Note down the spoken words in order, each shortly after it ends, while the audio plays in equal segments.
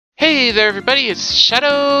Hey there everybody, it's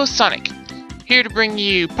ShadwSonic, here to bring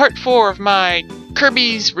you part 4 of my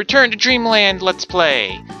Kirby's Return to Dreamland Let's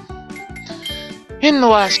Play. In the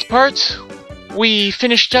last part, we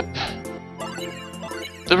finished up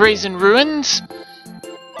the Raisin Ruins,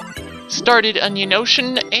 started Onion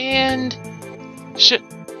Ocean, and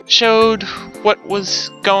showed what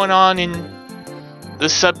was going on in the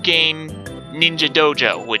sub-game Ninja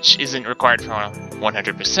Dojo, which isn't required for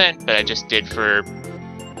 100%, but I just did for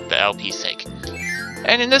the LP's sake.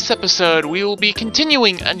 And in this episode, we will be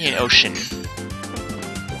continuing Onion Ocean.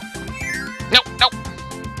 Nope.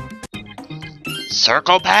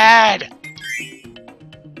 Circle pad!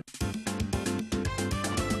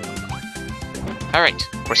 Alright,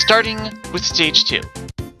 we're starting with stage 2.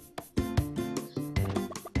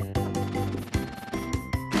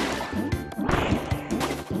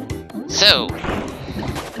 So,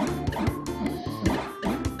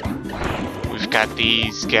 we've got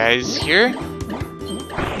these guys here.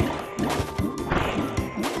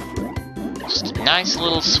 Just a nice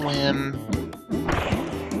little swim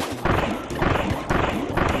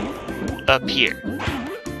up here.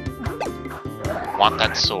 Want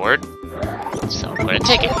that sword, so I'm gonna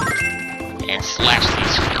take it and slash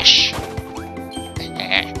these fish.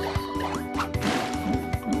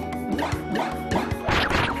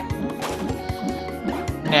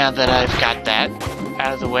 Now that I've got that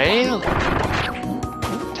out of the way,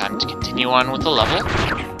 time to continue on with the level.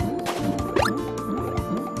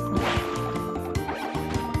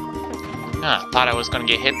 Thought I was going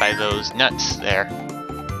to get hit by those nuts there.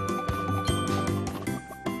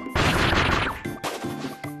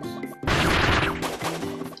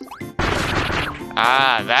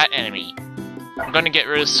 Ah, that enemy. I'm going to get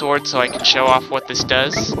rid of sword so I can show off what this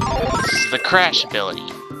does. This is the crash ability,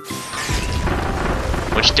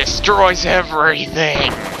 which destroys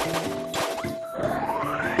everything!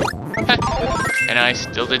 And I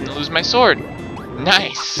still didn't lose my sword.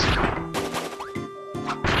 Nice!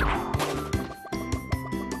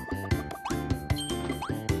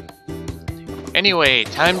 Anyway,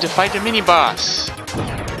 time to fight a mini-boss!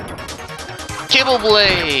 Kibble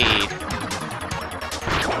Blade!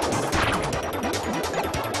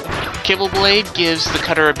 Kibble Blade gives the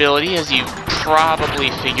cutter ability, as you probably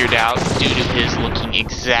figured out due to his looking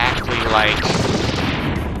exactly like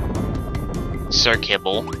Sir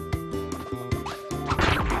Kibble.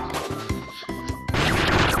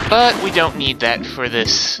 But we don't need that for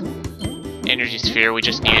this energy sphere, we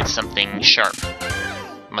just needed something sharp,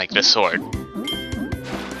 like the sword.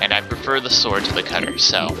 And I prefer the sword to the cutter,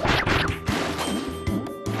 so...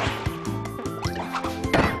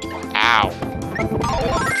 Ow.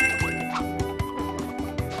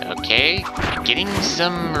 Okay, getting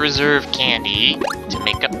some reserve candy to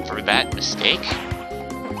make up for that mistake,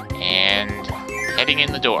 and heading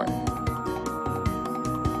in the door.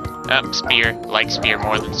 Oh, spear. Like spear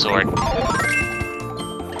more than sword.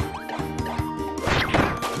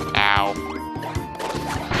 Ow.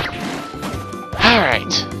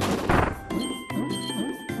 Alright.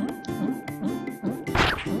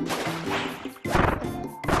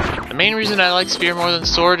 The main reason I like spear more than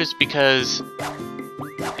sword is because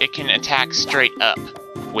it can attack straight up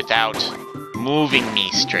without moving me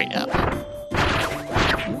straight up.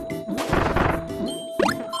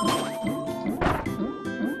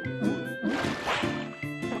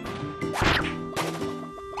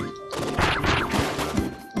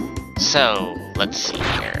 So, let's see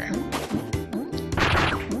here.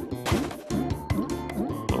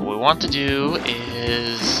 What we want to do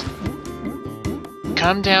is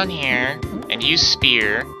come down here and use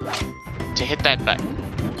spear to hit that button.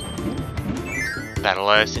 That'll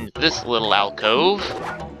let us into this little alcove.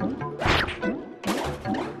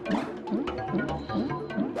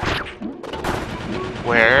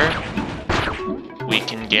 Where we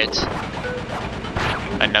can get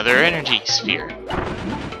another energy sphere.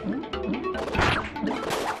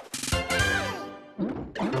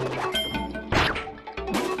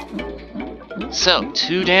 So,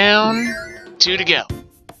 2 down, 2 to go.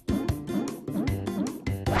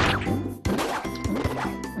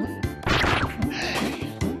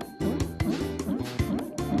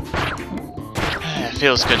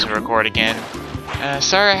 Feels good to record again.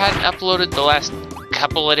 Sorry I hadn't uploaded the last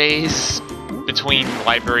couple of days between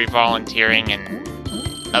library volunteering and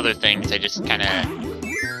other things. I just kinda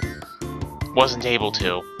wasn't able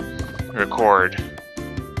to record.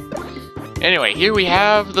 Anyway, here we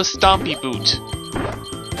have the Stompy Boot.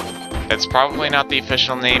 That's probably not the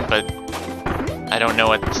official name, but I don't know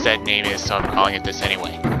what said name is, so I'm calling it this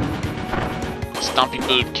anyway. Stompy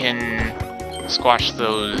Boot can squash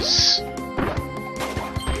those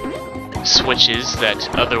switches that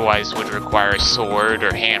otherwise would require a sword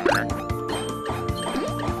or hammer.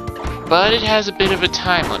 But it has a bit of a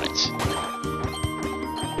time limit.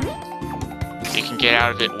 You can get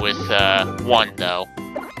out of it with one, though.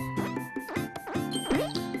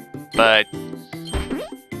 But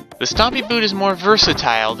the Stompy Boot is more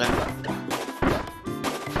versatile than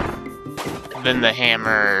the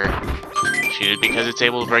hammer shoot, because it's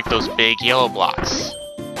able to break those big yellow blocks.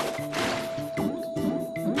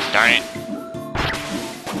 Darn it.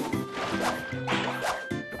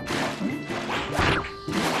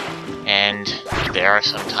 And there are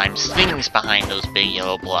sometimes things behind those big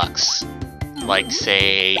yellow blocks, like,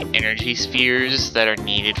 say, energy spheres that are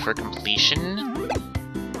needed for completion.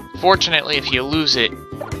 Fortunately, if you lose it,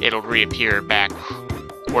 it'll reappear back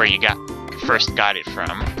where you first got it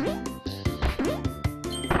from.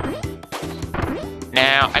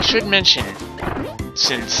 Now, I should mention,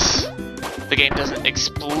 since the game doesn't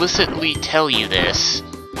explicitly tell you this,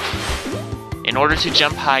 in order to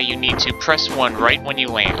jump high, you need to press 1 right when you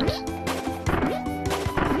land.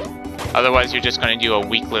 Otherwise, you're just going to do a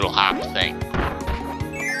weak little hop thing.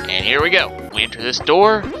 And here we go. We enter this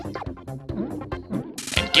door,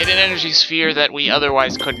 and get an energy sphere that we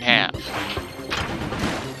otherwise couldn't have.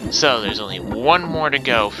 So, there's only one more to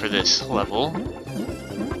go for this level.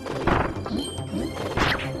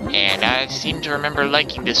 And I seem to remember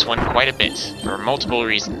liking this one quite a bit, for multiple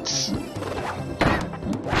reasons.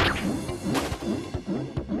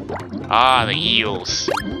 Ah, the eels.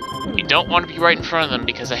 You don't want to be right in front of them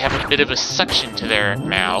because they have a bit of a suction to their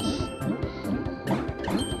mouth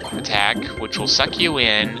attack, which will suck you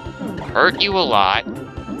in, hurt you a lot,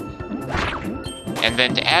 and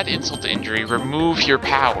then to add insult to injury, remove your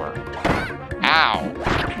power.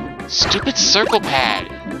 Ow! Stupid circle pad!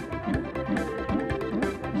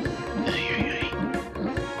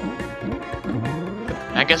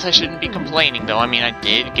 I guess I shouldn't be complaining, though. I mean, I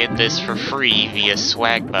did get this for free via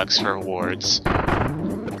swag bucks for rewards.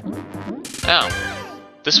 Oh.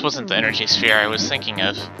 This wasn't the energy sphere I was thinking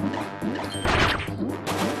of.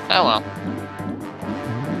 Oh well.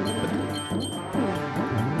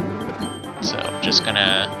 So, I'm just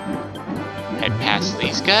gonna head past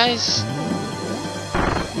these guys.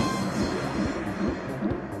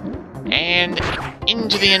 And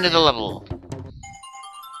into the end of the level.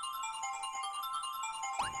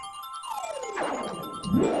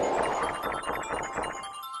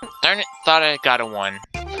 Darn it, thought I got a 1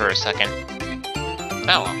 for a second.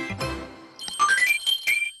 Oh well.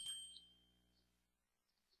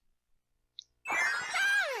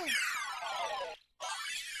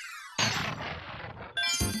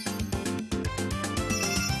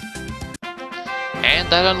 And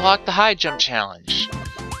that unlocked the high jump challenge,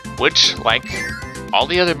 which, like all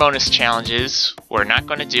the other bonus challenges, we're not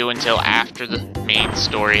going to do until after the main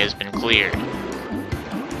story has been cleared.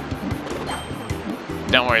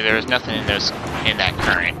 Don't worry, there's nothing in that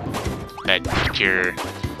current that you're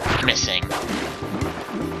missing.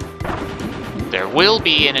 There will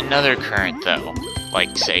be in another current, though,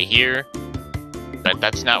 like, say, here, but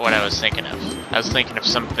that's not what I was thinking of. I was thinking of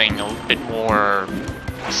something a little bit more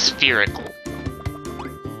spherical,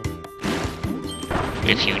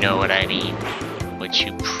 if you know what I mean, which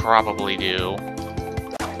you probably do.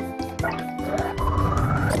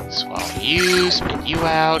 Swallow you, spit you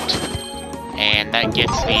out. And that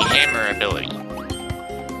gets the hammer ability.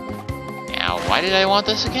 Now, why did I want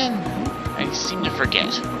this again? I seem to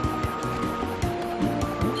forget.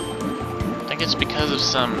 I think it's because of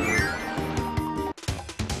some...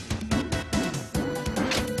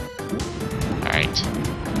 Alright.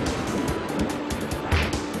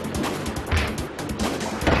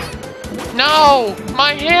 No!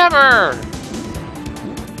 My hammer!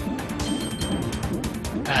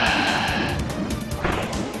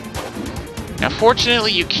 Now,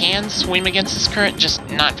 fortunately, you can swim against this current, just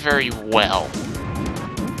not very well.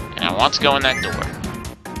 And I want to go in that door.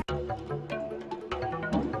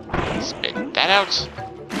 Spit that out.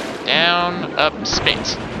 Down, up,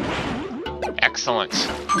 spit. Excellent.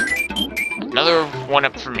 Another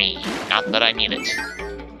 1-up for me. Not that I need it.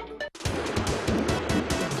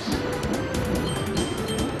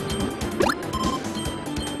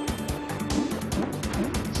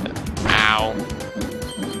 Ow.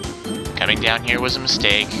 Coming down here was a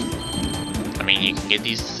mistake. I mean, you can get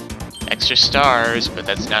these extra stars, but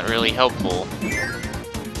that's not really helpful.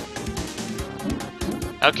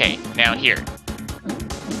 Okay, now here.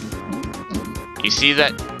 You see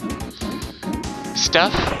that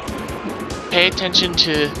stuff? Pay attention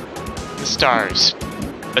to the stars.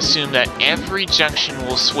 Assume that every junction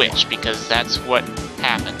will switch, because that's what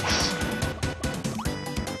happens.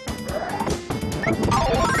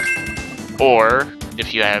 Or,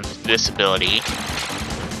 if you have this ability,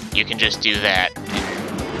 you can just do that.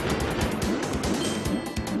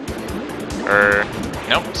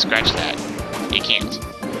 Nope, scratch that. You can't.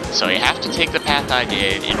 So you have to take the path I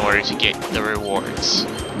did in order to get the rewards.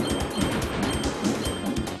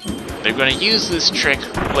 They're going to use this trick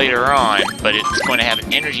later on, but it's going to have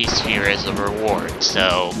an energy sphere as a reward,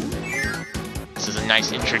 so this is a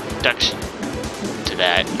nice introduction to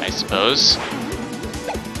that, I suppose.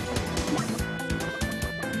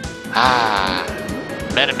 Ah,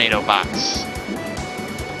 Metamato box.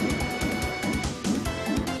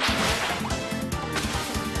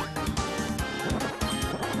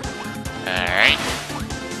 Alright.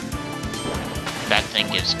 That thing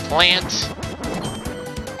gives plant.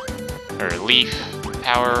 Or leaf,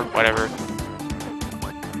 power, whatever.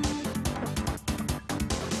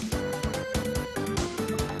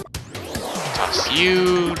 Toss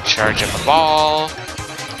you, charge up a ball.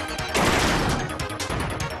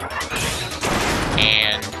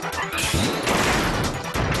 And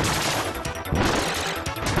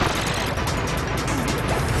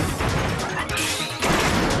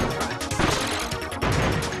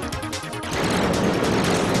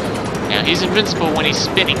now he's invincible when he's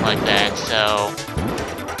spinning like that, so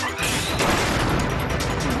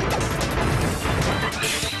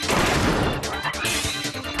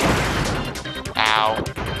ow.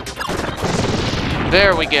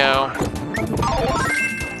 There we go.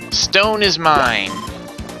 Stone is mine.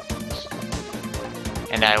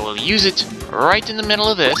 And I will use it right in the middle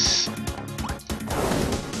of this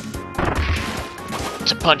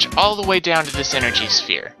to punch all the way down to this energy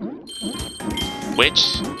sphere,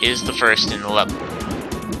 which is the first in the level.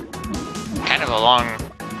 Kind of a long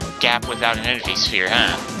gap without an energy sphere,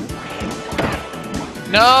 huh?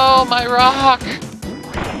 No, my rock!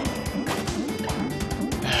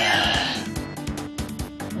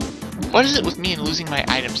 What is it with me and losing my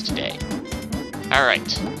items today?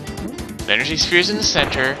 Alright. The energy sphere's in the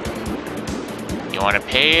center. You want to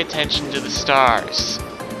pay attention to the stars.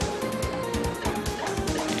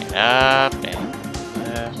 And up,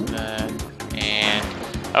 and left, and...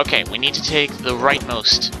 Okay, we need to take the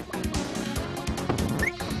rightmost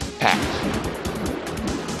path.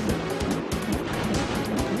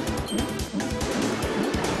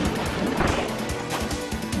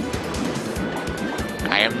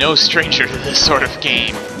 I am no stranger to this sort of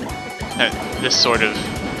game. This sort of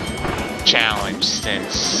challenge,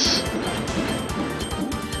 since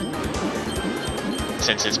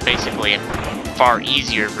it's basically a far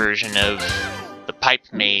easier version of the pipe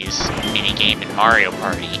maze minigame in Mario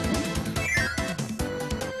Party.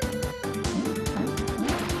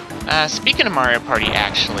 Speaking of Mario Party,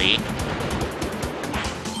 actually,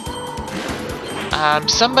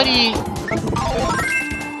 somebody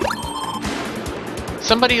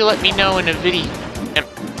let me know in a video,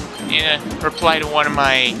 in a reply to one of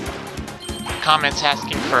my comments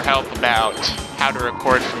asking for help about how to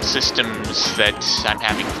record from systems that I'm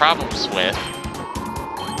having problems with.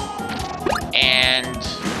 And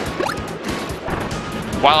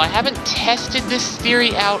while I haven't tested this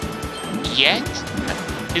theory out yet,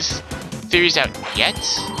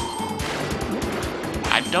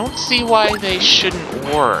 I don't see why they shouldn't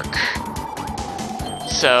work.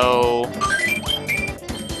 So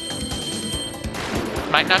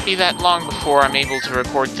might not be that long before I'm able to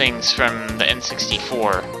record things from the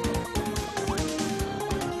N64,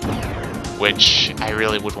 which I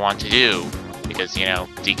really would want to do, because, you know,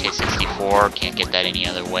 DK64, can't get that any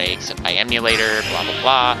other way except by emulator, blah blah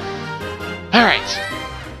blah. Alright.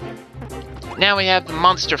 Now we have the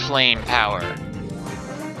Monster Flame power.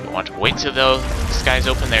 We want to wait till those guys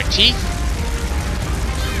open their teeth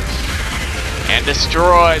and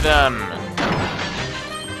destroy them.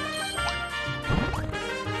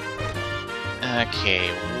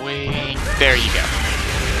 Okay, wait. There you go.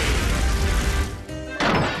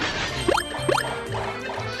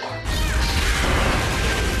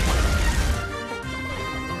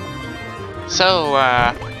 So,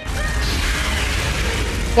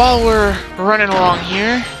 while we're running along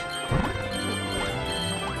here,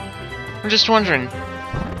 I'm just wondering,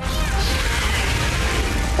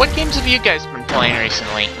 what games have you guys been playing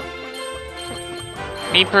recently?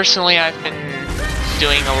 Me personally, I've been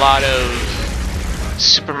doing a lot of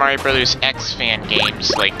Super Mario Bros. X fan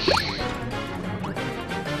games, like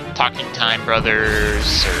Talking Time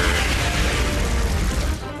Brothers, or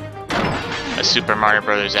a Super Mario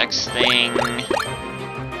Bros. X thing.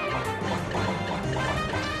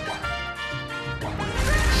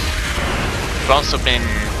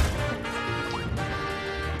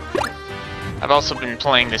 I've also been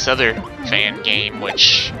playing this other fan game,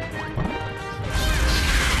 which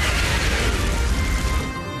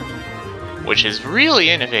which is really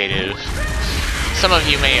innovative. Some of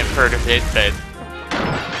you may have heard of it, but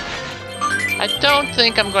I don't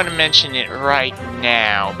think I'm going to mention it right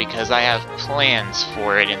now, because I have plans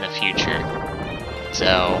for it in the future.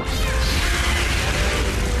 So...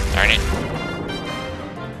 darn it.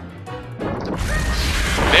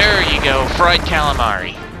 There you go, fried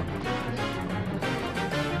calamari.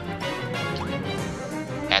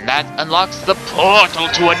 And that unlocks the portal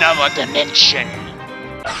to another dimension!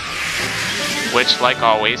 Which, like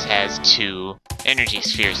always, has 2 energy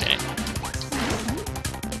spheres in it.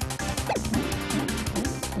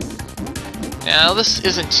 Now, this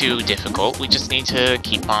isn't too difficult, we just need to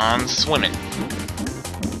keep on swimming.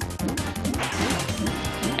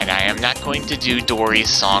 And I am not going to do Dory's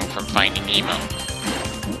song from Finding Nemo.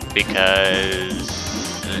 Because...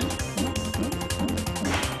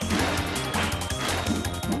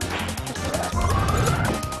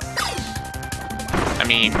 I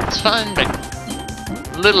mean, it's fun, but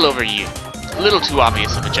a little overused. A little too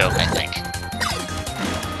obvious of a joke, I think.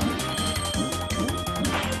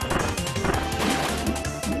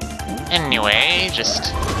 Anyway,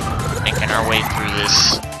 just making our way through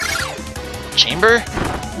this chamber.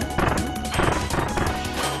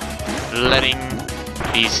 Letting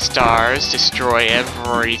these stars destroy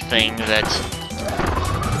everything that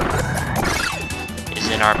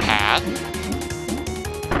is in our path.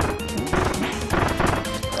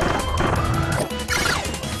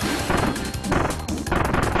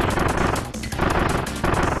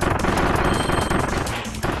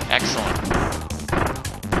 Excellent.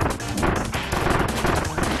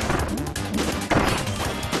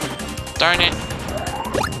 Darn it.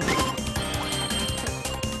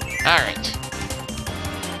 Alright.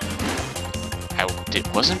 I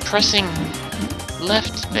wasn't pressing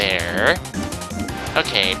left there.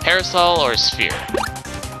 Okay, parasol or sphere?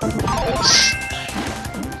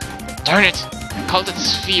 Darn it! I called it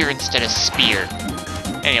sphere instead of spear.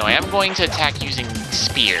 Anyway, I'm going to attack using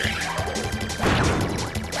spear.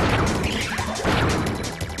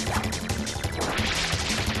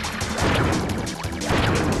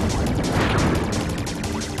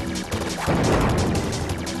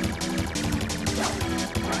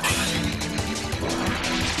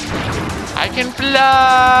 I can fly!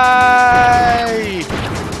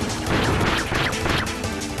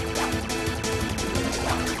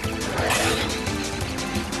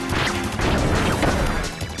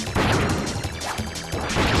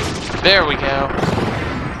 There we go.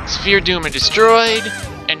 Sphere Doom are destroyed.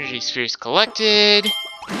 Energy spheres collected.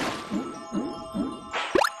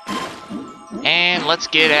 And let's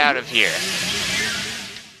get out of here.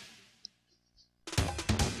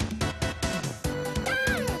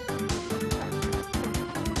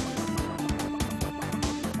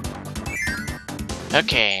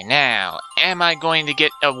 Okay, now, am I going to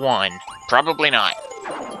get a 1? Probably not.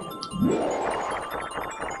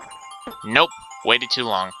 Nope, waited too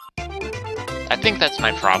long. I think that's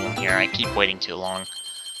my problem here, I keep waiting too long.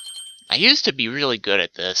 I used to be really good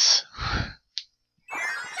at this.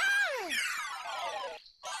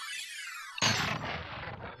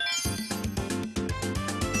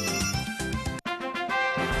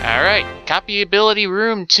 Alright, copyability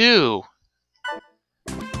room 2.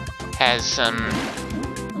 Has some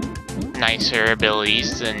nicer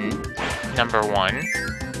abilities than number 1.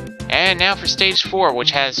 And now for stage 4,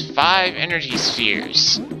 which has 5 energy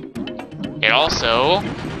spheres. It also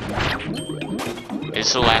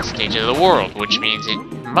is the last stage of the world, which means it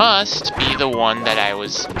must be the one that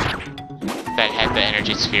that had the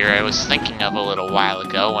energy sphere I was thinking of a little while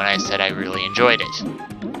ago when I said I really enjoyed it.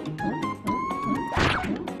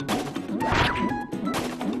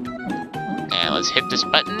 Now let's hit this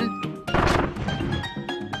button.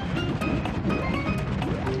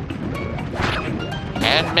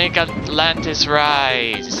 And make Atlantis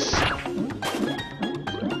rise!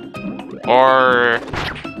 Or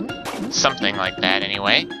something like that,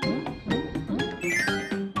 anyway.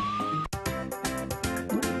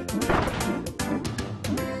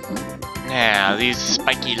 Now, these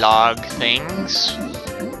spiky log things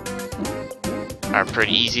are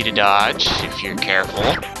pretty easy to dodge if you're careful,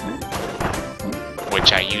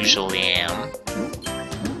 which I usually am.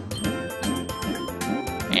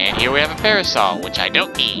 And here we have a parasol, which I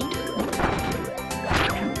don't need.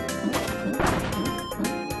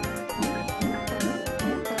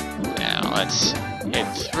 Now let's hit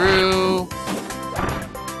through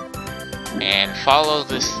and follow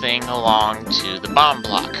this thing along to the bomb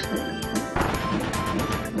block.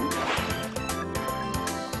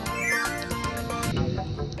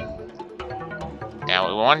 Now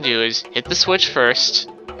what we want to do is hit the switch first,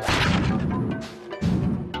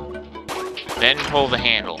 then pull the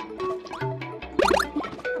handle.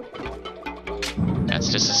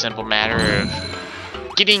 It's just a simple matter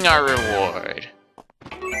of getting our reward.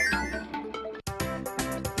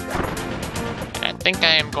 And I think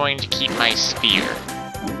I am going to keep my spear.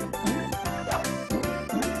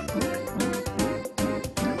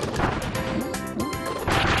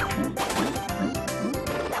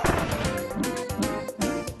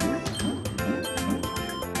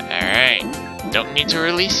 Alright, don't need to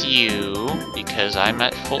release you because I'm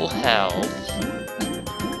at full health.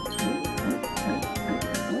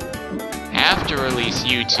 Have to release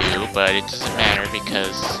you two, but it doesn't matter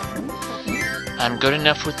because I'm good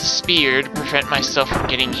enough with the spear to prevent myself from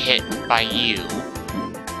getting hit by you.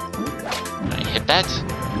 I hit that.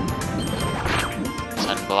 Let's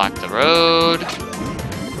unblock the road.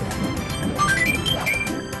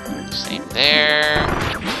 Same there.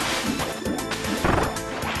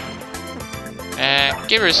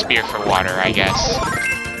 Give her a spear for water, I guess.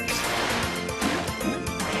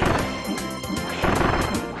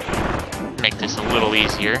 Make this a little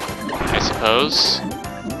easier, I suppose.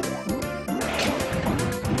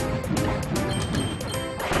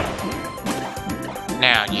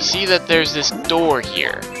 Now, you see that there's this door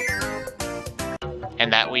here.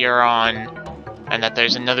 And that we are on... and that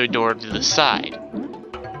there's another door to the side.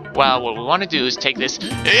 Well, what we want to do is take this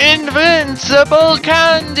invincible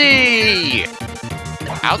candy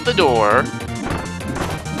out the door,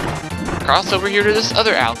 cross over here to this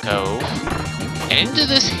other alcove, and into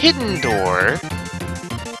this hidden door,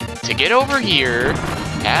 to get over here,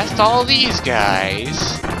 past all these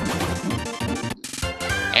guys,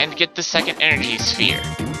 and get the second energy sphere.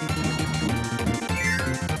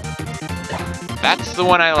 That's the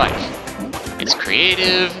one I like. It's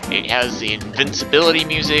creative, it has the invincibility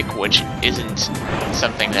music, which isn't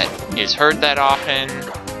something that is heard that often.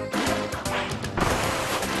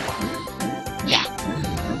 Yeah.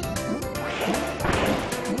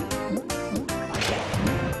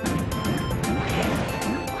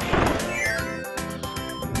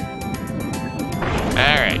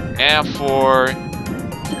 Alright, now for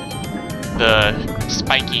the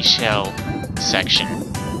spiky shell section,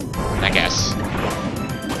 I guess.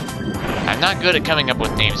 I'm not good at coming up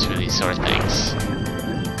with names for these sort of things.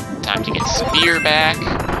 Time to get spear back.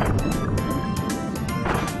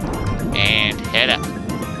 And head up.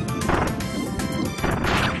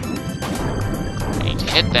 I need to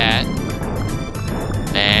hit that.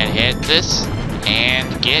 Then hit this.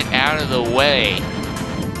 And get out of the way.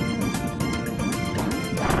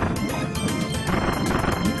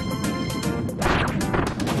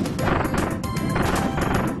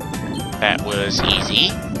 That was easy.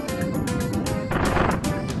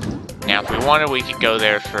 Now, if we wanted, we could go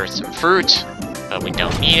there for some fruit, but we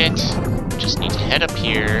don't need it. We just need to head up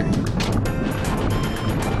here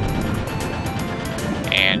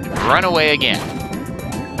and run away again.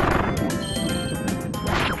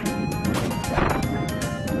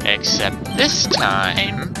 Except this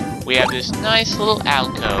time, we have this nice little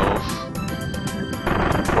alcove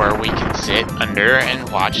where we can sit under and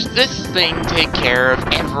watch this thing take care of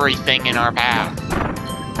everything in our path.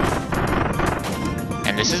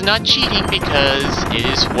 And this is not cheating because it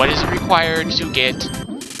is what is required to get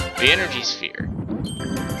the energy sphere.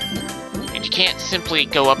 And you can't simply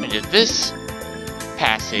go up into this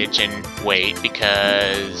passage and wait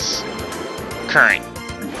because current.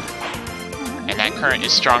 And that current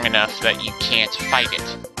is strong enough that you can't fight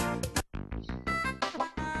it.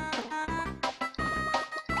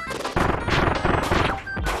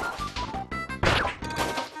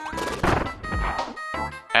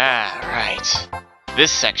 Ah, right. This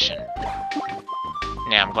section.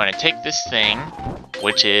 Now I'm going to take this thing,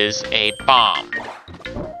 which is a bomb.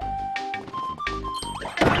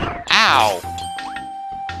 Ow!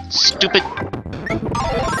 Stupid...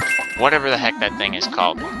 whatever the heck that thing is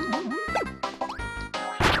called.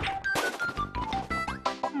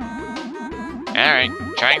 Alright,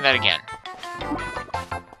 trying that again.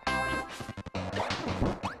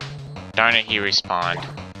 Darn it, he respawned.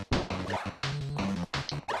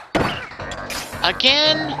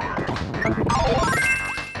 Again?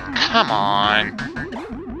 Come on.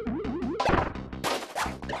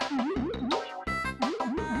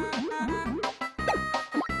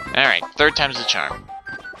 Alright, third time's the charm.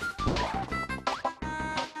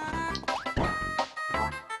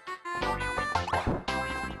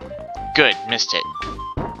 Good, missed it.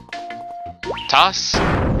 Toss,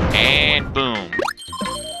 and boom.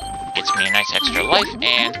 Gets me a nice extra life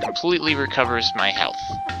and completely recovers my health.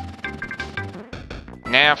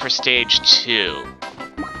 Now for stage 2.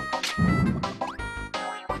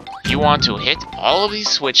 You want to hit all of these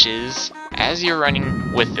switches as you're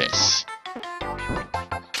running with this.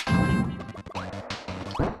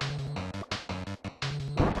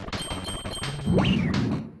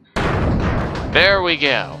 There we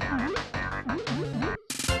go.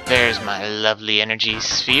 There's my lovely energy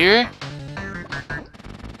sphere.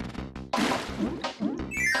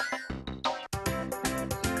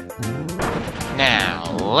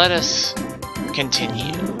 Now, let us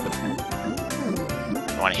continue.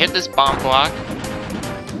 I want to hit this bomb block,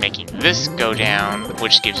 making this go down,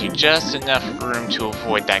 which gives you just enough room to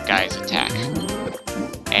avoid that guy's attack.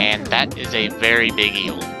 And that is a very big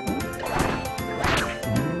eel.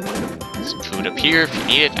 Some food up here if you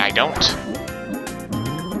need it. I don't.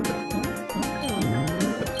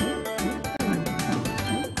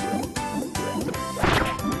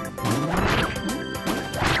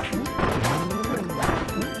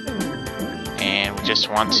 And we just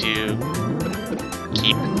want to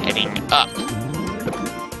keep heading up.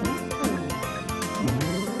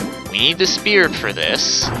 We need the spear for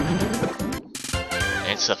this.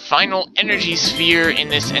 It's the final energy sphere in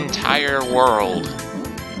this entire world.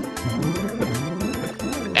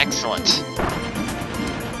 Excellent.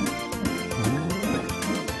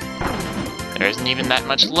 There isn't even that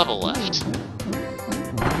much level left.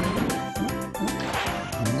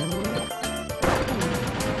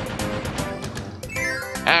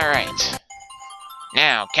 Alright.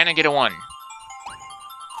 Now, can I get a 1?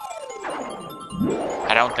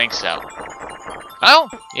 I don't think so. Oh!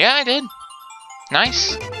 Yeah, I did.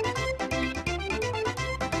 Nice.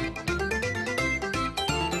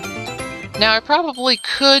 Now, I probably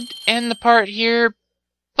could end the part here,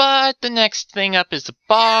 but the next thing up is the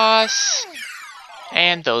boss,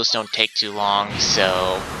 and those don't take too long,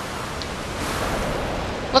 so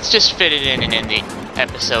let's just fit it in and end the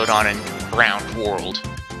episode on a round world.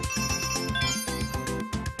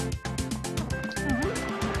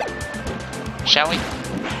 Shall we?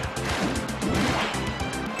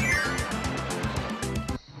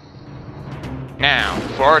 Now,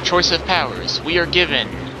 for our choice of powers, we are given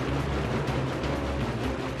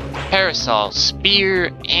Parasol,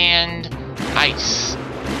 Spear, and Ice.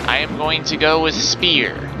 I am going to go with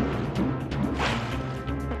Spear.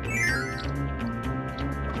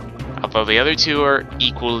 Although the other two are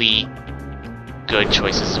equally good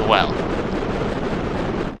choices as well.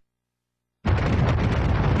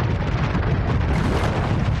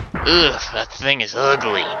 Ugh, that thing is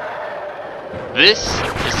ugly. This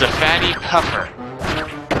is the Fatty Puffer.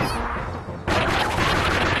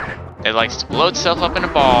 It likes to blow itself up in a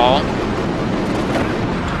ball.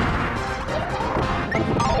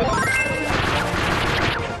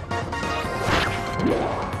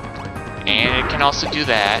 And it can also do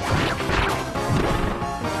that.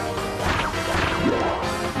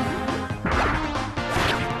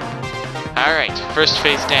 Alright, first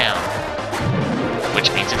phase down.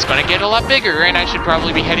 Which means it's going to get a lot bigger, and I should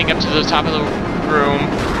probably be heading up to the top of the room.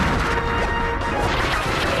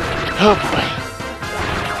 Oh boy.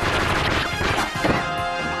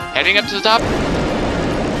 Heading up to the top.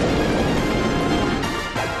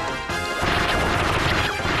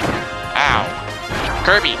 Ow.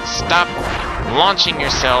 Kirby, stop launching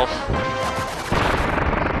yourself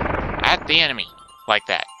at the enemy like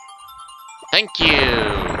that. Thank you.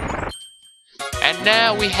 And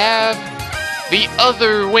now we have the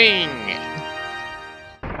other wing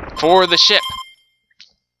for the ship.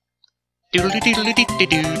 Yeah,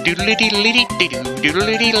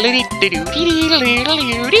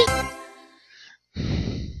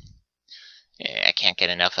 I can't get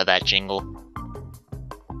enough of that jingle.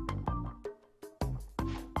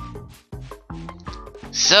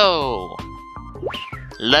 So,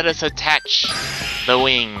 let us attach the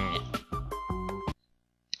wing.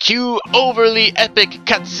 Cue overly epic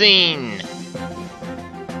cutscene.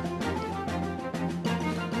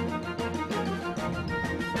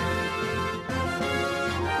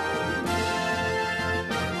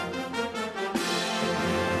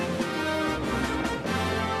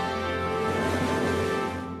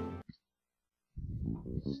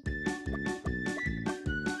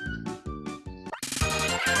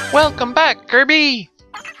 Welcome back, Kirby!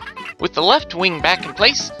 With the left wing back in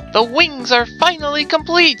place, the wings are finally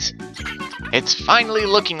complete! It's finally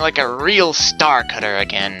looking like a real star cutter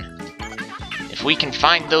again. If we can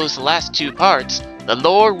find those last two parts, the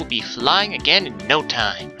lore will be flying again in no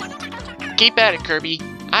time. Keep at it, Kirby.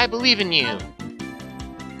 I believe in you.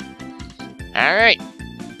 Alright.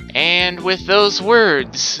 And with those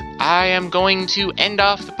words, I am going to end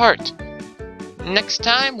off the part. Next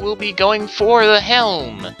time, we'll be going for the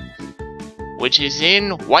helm, which is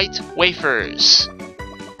in white wafers.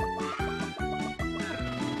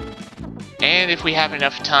 And if we have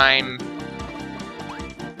enough time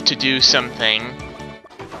to do something,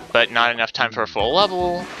 but not enough time for a full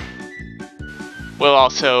level, we'll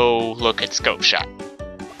also look at Scope Shot.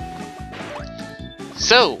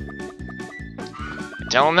 So,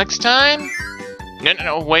 until next time...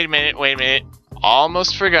 No, wait a minute.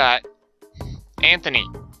 Almost forgot. Anthony,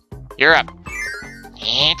 you're up.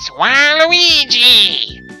 It's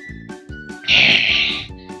Waluigi!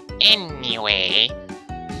 Anyway,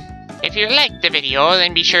 if you liked the video,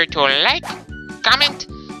 then be sure to like, comment,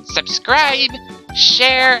 subscribe,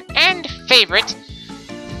 share, and favorite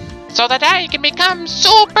so that I can become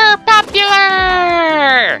super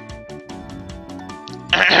popular!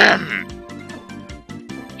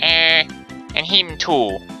 And him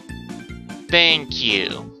too. Thank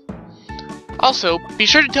you. Also, be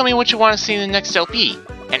sure to tell me what you want to see in the next LP,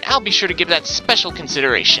 and I'll be sure to give that special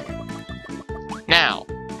consideration. Now,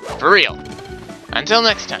 for real, until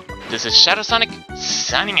next time, this is ShadwSonic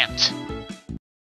signing out.